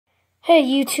Hey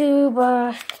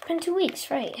YouTube, it's been 2 weeks,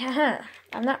 right? Haha.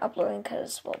 I'm not uploading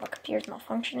because, well, my computer's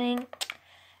malfunctioning.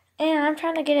 And I'm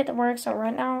trying to get it to work, so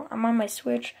right now I'm on my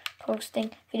Switch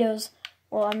posting videos.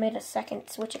 Well, I made a second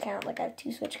Switch account, like I have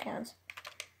 2 Switch accounts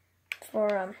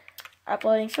for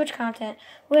uploading Switch content,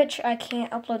 which I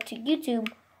can't upload to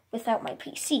YouTube without my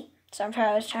PC. So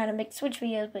I was trying to make Switch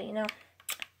videos, but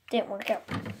didn't work out.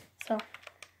 So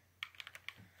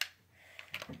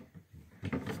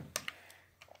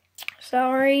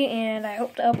sorry, and I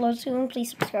hope to upload soon.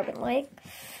 Please subscribe and like.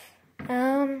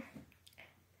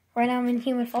 Right now I'm in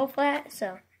Human Fall Flat,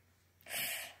 so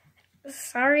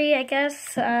sorry, I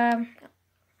guess.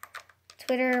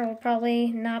 Twitter will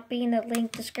probably not be in the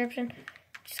link description.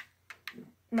 Just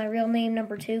my real name,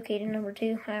 number 2, Kaden number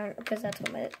 2. I don't, because that's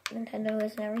what my Nintendo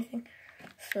is and everything.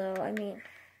 So, I mean,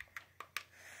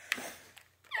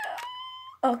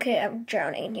 okay, I'm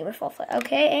drowning in Human Fall Flat.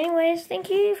 Okay, anyways, thank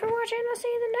you for watching. I'll see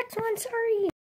you in the next one. Sorry.